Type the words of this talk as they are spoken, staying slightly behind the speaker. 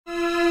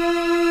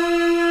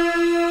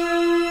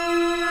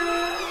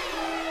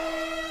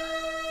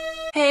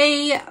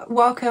Hi,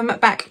 welcome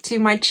back to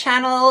my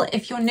channel.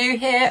 If you're new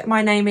here,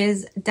 my name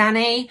is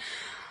Danny.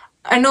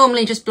 I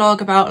normally just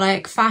blog about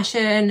like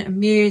fashion and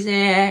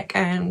music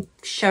and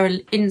show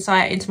an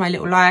insight into my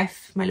little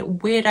life, my little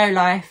weirdo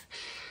life.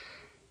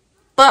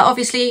 But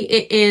obviously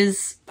it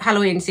is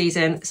Halloween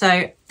season,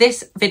 so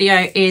this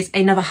video is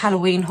another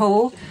Halloween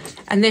haul,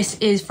 and this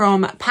is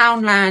from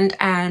Poundland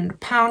and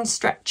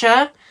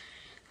Poundstretcher.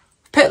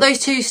 Put those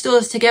two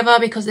stores together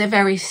because they're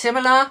very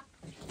similar.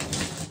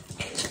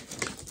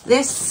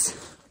 This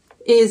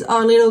is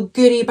our little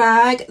goodie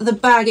bag. The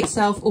bag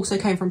itself also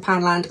came from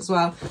Poundland as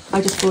well. I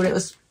just thought it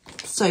was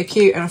so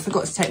cute and I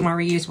forgot to take my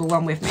reusable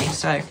one with me,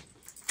 so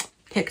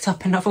picked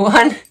up another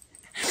one.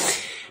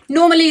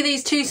 Normally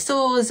these two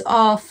stores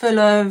are full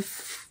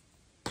of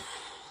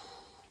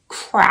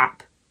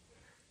crap.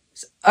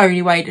 It's the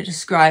only way to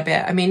describe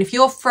it. I mean, if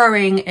you're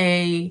throwing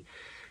a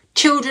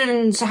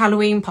children's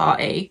Halloween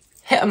party,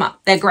 hit them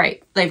up. They're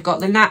great. They've got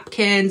the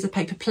napkins, the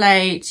paper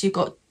plates, you've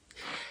got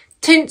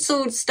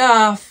tinselled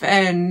stuff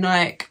and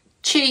like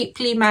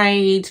cheaply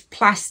made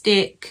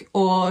plastic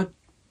or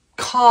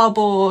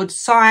cardboard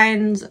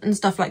signs and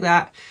stuff like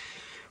that.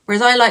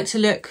 Whereas I like to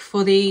look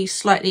for the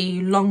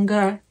slightly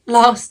longer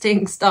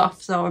lasting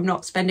stuff, so I'm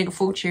not spending a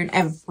fortune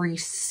every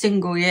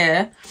single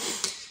year.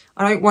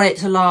 I don't want it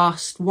to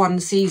last one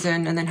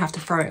season and then have to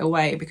throw it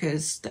away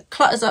because that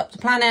clutters up the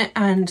planet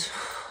and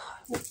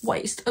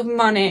waste of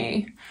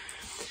money.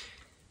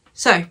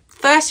 So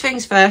first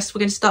things first, we're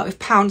going to start with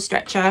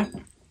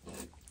Poundstretcher,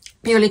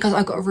 purely because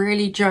I've got a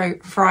really dry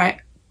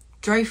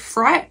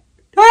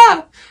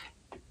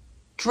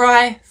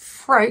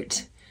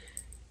throat,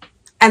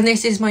 and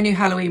this is my new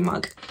Halloween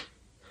mug.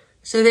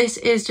 So this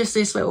is just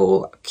this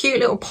little cute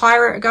little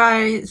pirate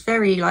guy. It's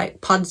very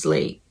like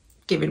puzzly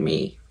giving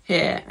me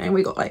here, and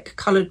we got like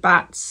coloured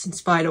bats and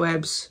spider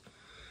webs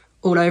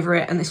all over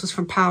it, and this was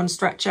from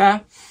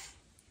Poundstretcher.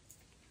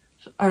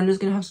 So I'm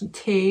just gonna have some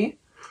tea.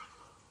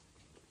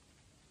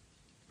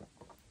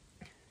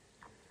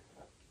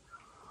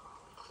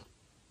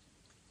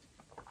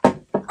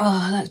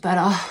 Oh, that's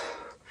better.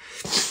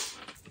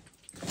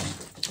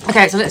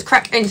 Okay, so let's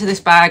crack into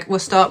this bag. We'll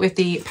start with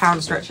the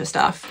Poundstretcher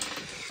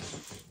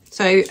stuff.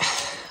 So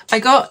I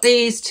got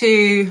these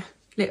two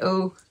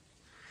little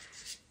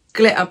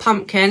glitter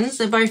pumpkins.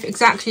 They're both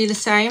exactly the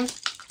same.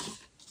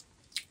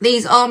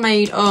 These are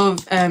made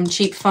of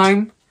cheap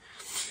foam,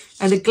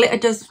 and the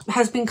glitter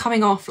has been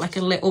coming off like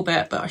a little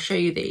bit, but I'll show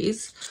you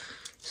these.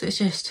 So it's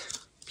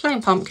just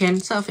plain pumpkin,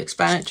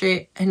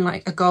 self-explanatory, in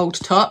like a gold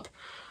top.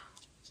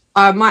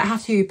 I might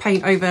have to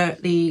paint over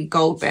the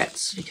gold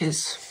bits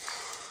because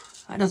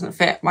that doesn't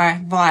fit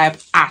my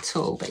vibe at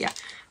all. But yeah,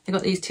 I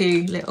got these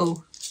two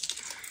little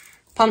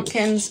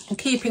pumpkins. And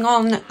keeping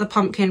on the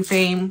pumpkin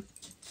theme,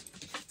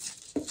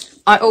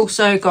 I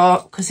also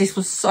got, because this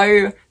was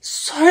so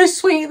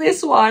sweet,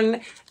 this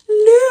one.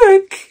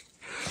 Look!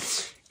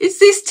 It's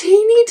this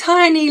teeny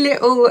tiny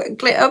little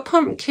glitter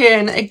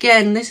pumpkin.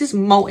 Again, this is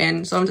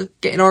molten, so I'm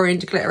just getting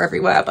orange glitter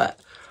everywhere, but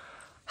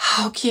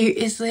how cute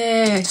is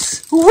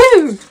this?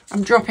 Woo!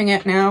 I'm dropping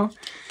it now.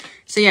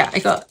 So yeah, I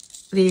got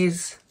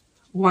these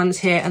ones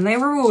here, and they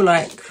were all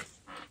like,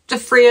 the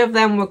three of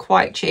them were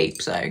quite cheap,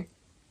 so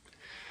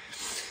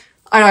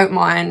I don't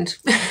mind.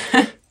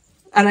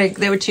 And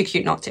they were too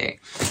cute not to.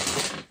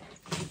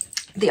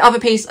 The other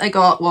piece I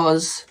got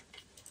was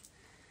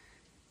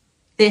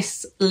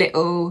this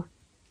little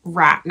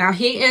rat. Now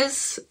he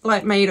is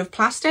like made of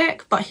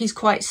plastic, but he's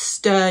quite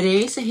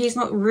sturdy, so he's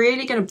not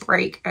really going to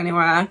break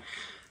anywhere.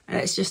 And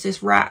it's just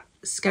this rat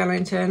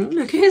skeleton.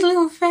 Look at his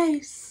little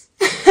face.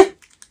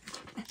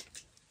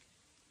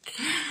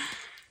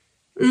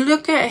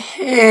 Look at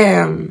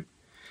him.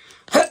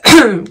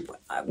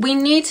 We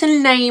need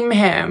to name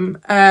him.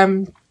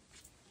 I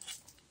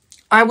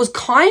was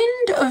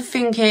kind of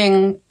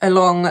thinking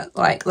along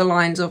like the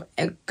lines of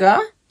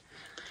Edgar.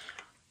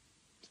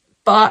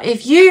 But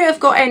if you have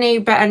got any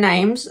better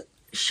names,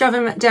 shove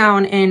them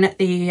down in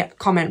the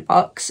comment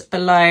box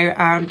below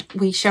and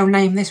we shall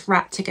name this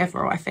rat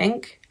together, I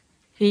think.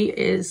 He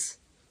is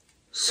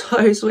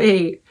so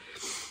sweet.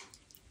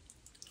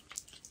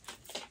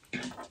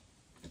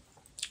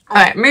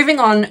 Alright, moving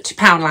on to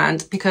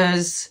Poundland,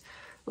 because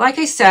like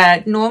I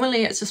said,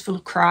 normally it's just full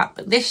of crap,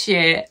 but this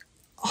year,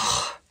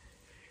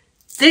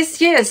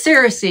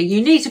 seriously,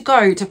 you need to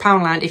go to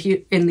Poundland if you're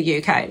in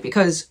the UK,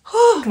 because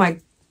oh my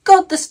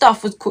god, the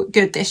stuff was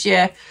good this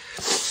year.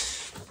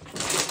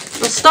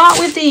 We'll start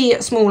with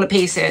the smaller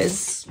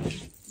pieces.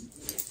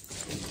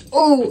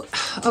 Oh,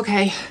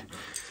 okay.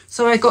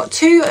 So I got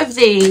two of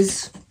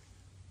these.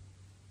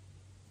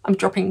 I'm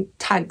dropping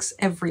tags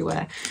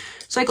everywhere.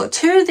 So I got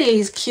two of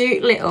these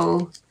cute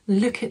little,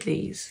 look at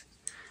these.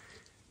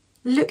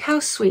 Look how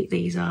sweet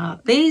these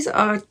are. These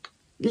are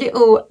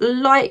little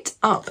light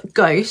up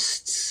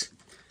ghosts.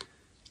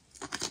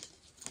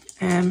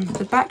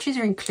 The batteries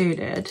are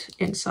included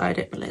inside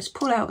it, but let's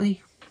pull out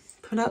the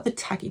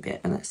taggy bit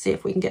and let's see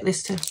if we can get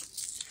this to.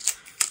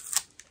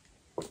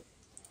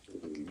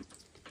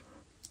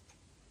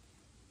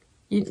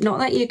 Not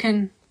that you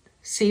can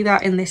see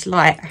that in this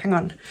light. Hang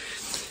on.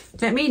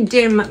 Let me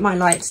dim my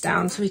lights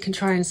down so we can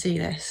try and see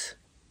this.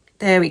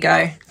 There we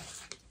go.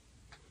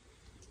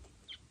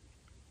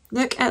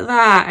 Look at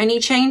that. And he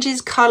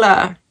changes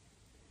colour.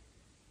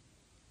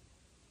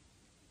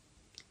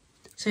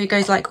 So he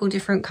goes like all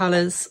different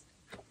colours.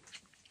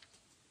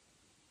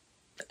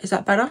 Is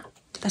that better?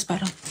 That's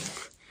better.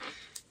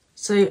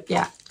 So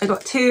yeah, I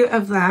got 2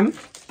 of them.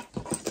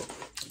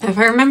 If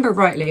I remember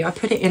rightly, I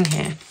put it in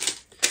here.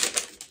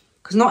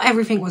 Because not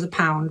everything was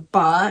 £1,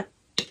 but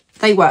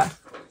they were.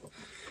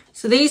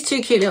 So these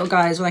 2 cute little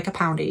guys were like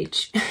 £1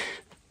 each.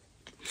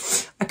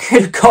 I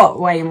could have got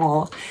way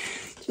more.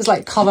 Just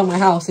like cover my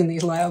house in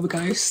these light up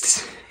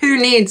ghosts. Who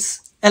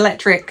needs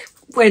electric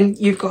when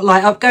you've got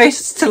light up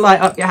ghosts to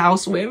light up your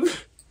house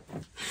with?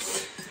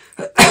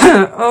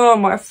 Oh,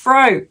 my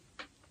throat.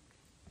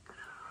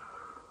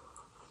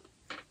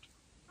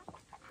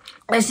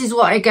 This is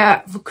what I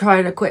get for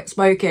trying to quit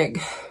smoking.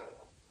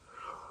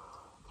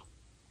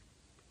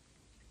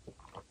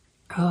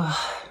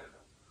 Oh.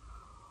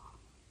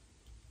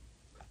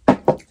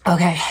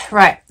 Okay,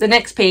 right, the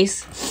next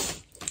piece,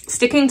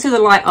 sticking to the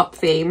light up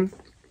theme.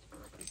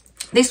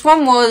 This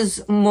one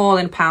was more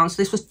than £1, so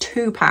this was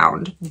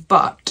 £2,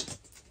 but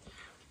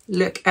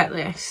look at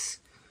this.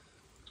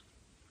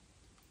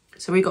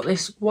 So we got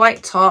this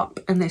white top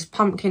and this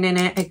pumpkin in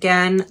it.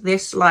 Again,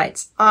 this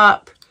lights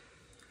up.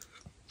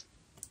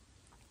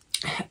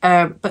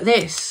 But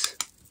this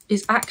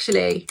is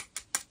actually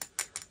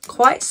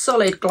quite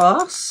solid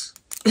glass.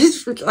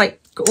 It's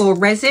like, or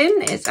resin.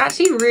 It's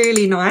actually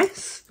really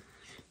nice.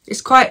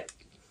 It's quite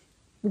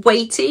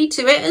weighty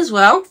to it as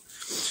well.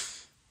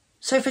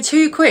 So for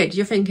 £2,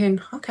 you're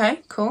thinking,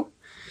 okay, cool.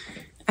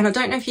 And I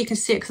don't know if you can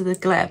see it because of the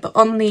glare, but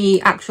on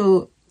the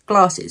actual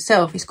glass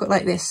itself, it's got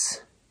like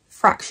this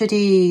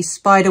fractured-y,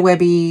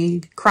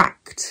 spiderwebby,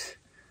 cracked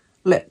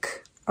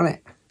look on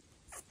it.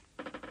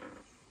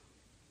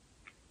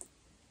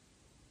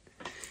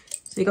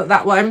 So you got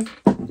that one.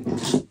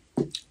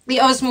 The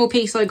other small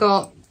piece I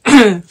got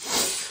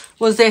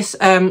was this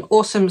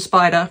awesome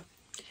spider.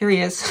 Here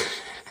he is.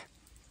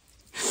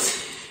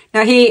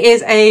 Now he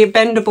is a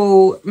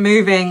bendable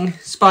moving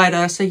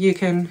spider, so you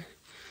can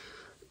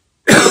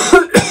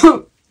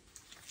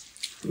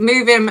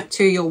move him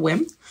to your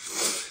whim.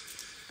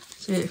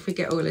 So if we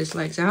get all his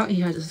legs out,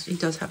 he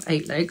does have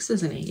 8 legs,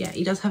 doesn't he? Yeah,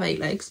 he does have 8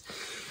 legs.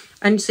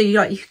 And so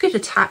you could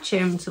attach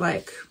him to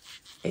like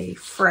a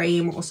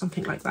frame or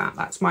something like that.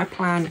 That's my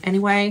plan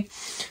anyway.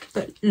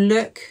 But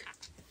look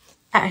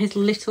at his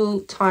little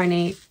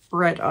tiny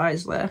red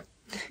eyes there.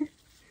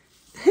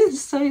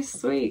 It's so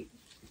sweet.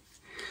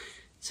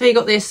 So you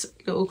got this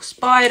little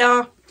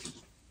spider.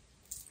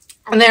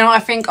 And then I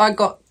think I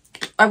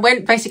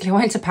went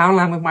to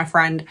Poundland with my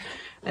friend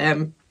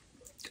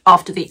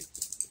after the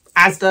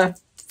Asda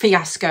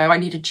fiasco. I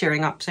needed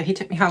cheering up, so he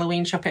took me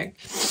Halloween shopping.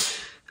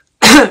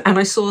 And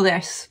I saw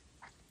this.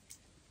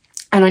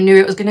 And I knew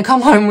it was going to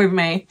come home with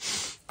me.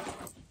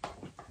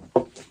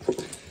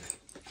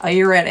 Are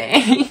you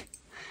ready?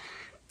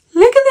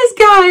 Look at this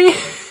guy.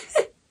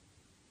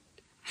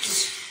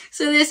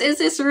 So this is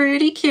this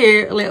really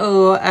cute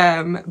little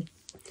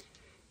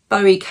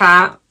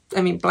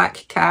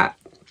black cat.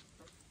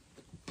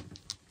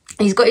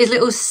 He's got his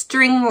little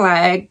string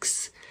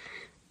legs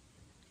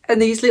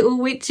and these little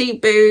witchy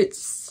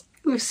boots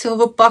with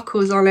silver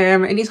buckles on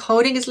him, and he's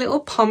holding his little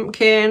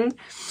pumpkin.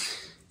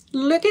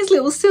 Look at his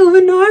little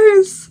silver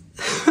nose.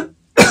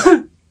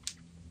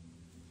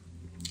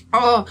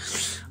 Oh,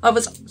 I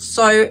was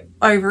so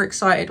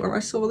overexcited when I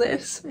saw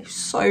this. It's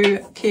so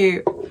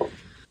cute.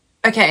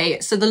 Okay,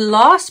 so the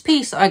last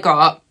piece I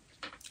got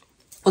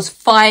was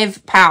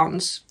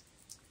 £5.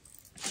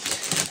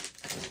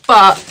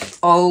 But,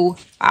 oh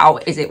wow,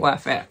 is it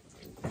worth it?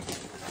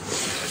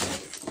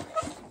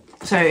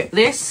 So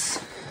this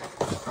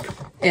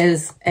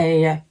is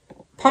a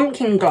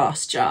pumpkin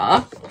glass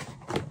jar.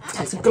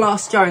 It's a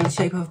glass jar in the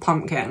shape of a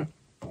pumpkin.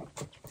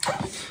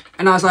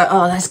 And I was like,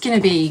 oh, that's going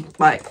to be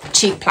like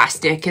cheap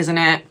plastic, isn't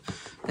it?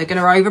 They're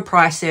going to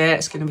overprice it.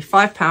 It's going to be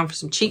 £5 for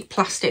some cheap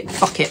plastic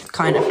bucket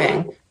kind of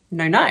thing.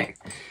 No, no.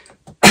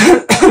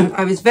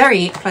 I was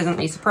very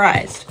pleasantly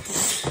surprised.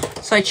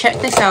 So I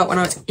checked this out when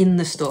I was in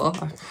the store.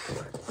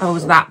 I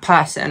was that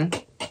person.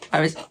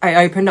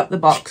 I opened up the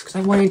box because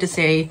I wanted to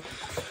see.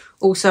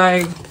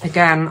 Also,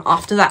 again,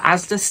 after that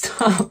Asda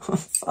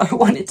stuff, I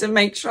wanted to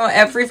make sure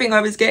everything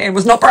I was getting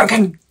was not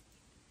broken.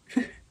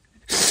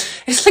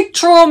 It's like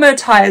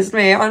traumatized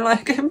me. I'm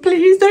like,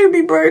 please don't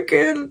be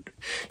broken.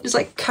 Just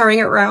like carrying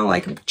it around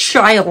like a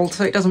child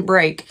so it doesn't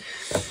break.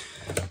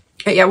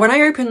 But yeah, when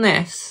I open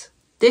this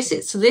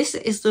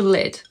is the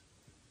lid.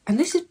 And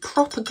this is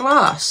proper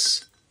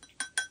glass.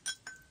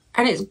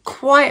 And it's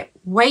quite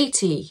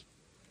weighty.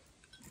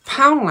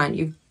 Poundland,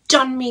 you've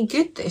done me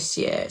good this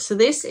year. So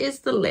this is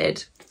the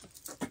lid.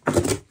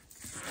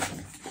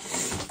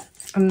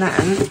 And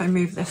then, if I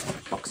move this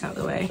box out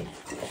of the way,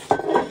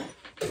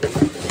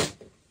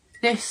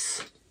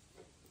 this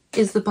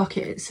is the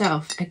bucket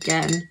itself.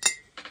 Again,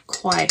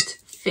 quite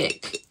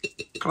thick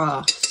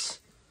glass. 'Glass.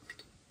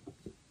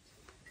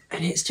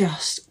 And it's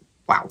just,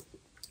 wow.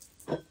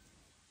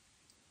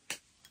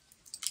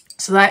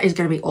 So that is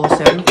going to be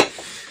awesome,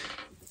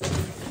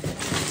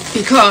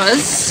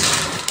 because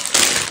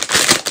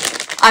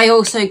I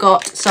also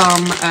got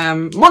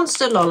some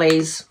monster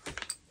lollies.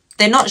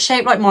 They're not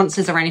shaped like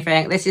monsters or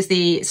anything. This is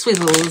the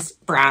Swizzles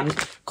brand,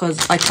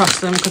 because I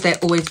trust them because they're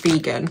always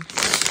vegan.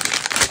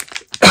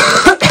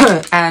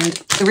 And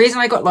the reason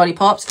I got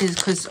lollipops is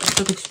because,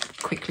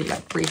 quickly,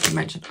 like briefly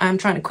mentioned, I'm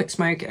trying to quit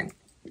smoking.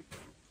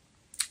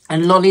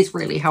 And lollies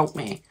really help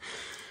me.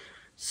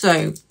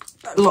 So,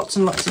 lots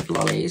and lots of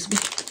lollies.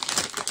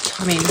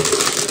 I mean,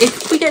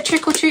 if we get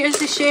trick-or-treaters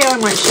this year, I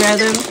might share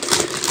them.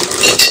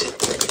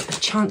 The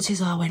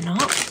chances are we're not,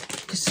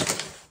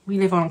 because we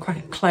live on quite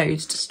a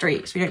closed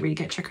street, so we don't really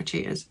get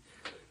trick-or-treaters.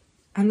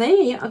 And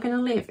they are going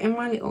to live in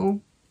my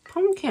little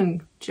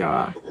pumpkin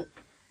jar.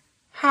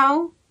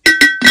 How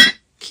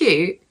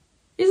cute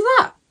is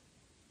that?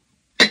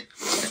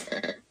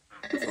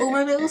 With all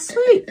my little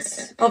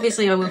sweets.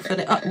 Obviously, I will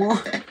fill it up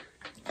more.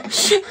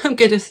 I'm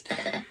going to...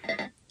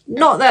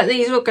 Not that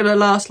these are going to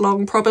last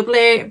long,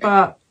 probably,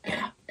 but...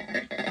 yeah.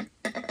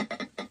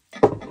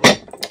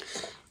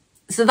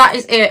 So that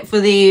is it for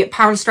the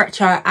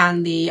Poundstretcher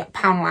and the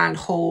Poundland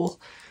haul.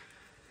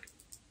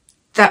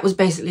 That was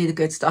basically the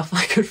good stuff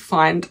I could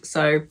find.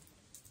 So,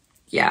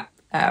 yeah.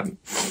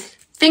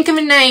 Think of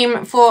a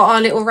name for our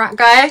little rat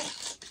guy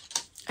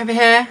over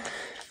here.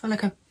 I feel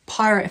like a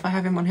pirate if I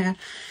have him on here.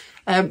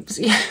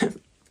 So yeah,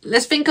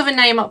 let's think of a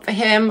name up for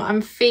him.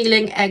 I'm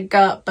feeling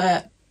Edgar,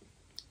 but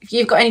if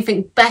you've got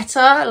anything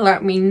better,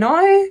 let me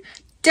know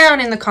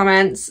down in the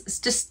comments.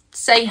 Just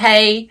say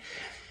hey.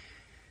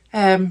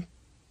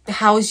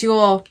 How's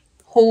your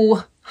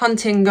haul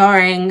hunting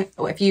going?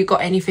 Or if you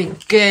got anything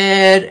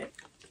good?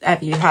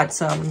 Have you had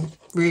some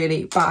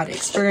really bad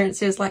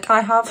experiences like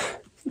I have?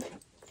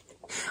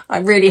 I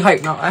really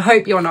hope not. I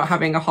hope you're not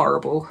having a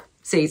horrible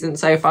season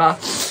so far.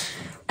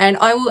 And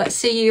I will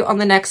see you on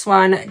the next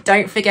one.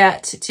 Don't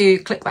forget to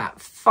click that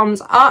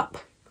thumbs up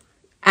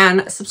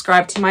and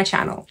subscribe to my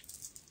channel.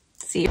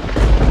 See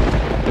you.